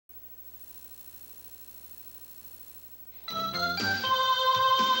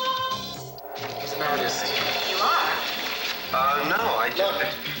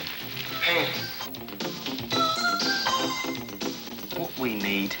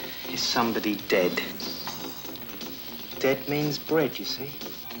is somebody dead. Dead means bread, you see.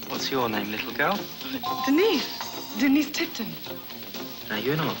 What's your name, little girl? Denise. Denise Tipton. No,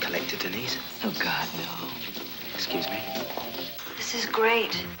 you're not a collector, Denise. Oh, God, no. Excuse me. This is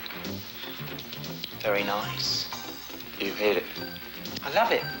great. Very nice. You hate it. I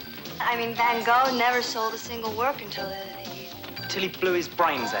love it. I mean, Van Gogh never sold a single work until Till he blew his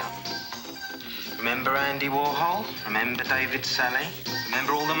brains out. Remember Andy Warhol? Remember David Sally?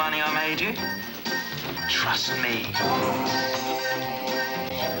 Remember all the money I made you? Trust me.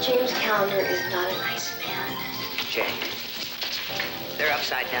 James Callender is not a nice man. Jane. They're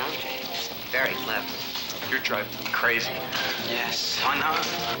upside down, James. Very clever. You're driving me crazy. Yes, I know.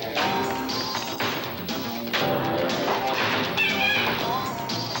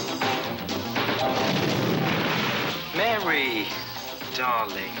 Mary,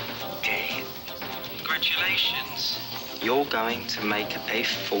 darling. Jane. Congratulations. You're going to make a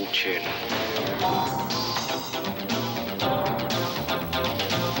fortune.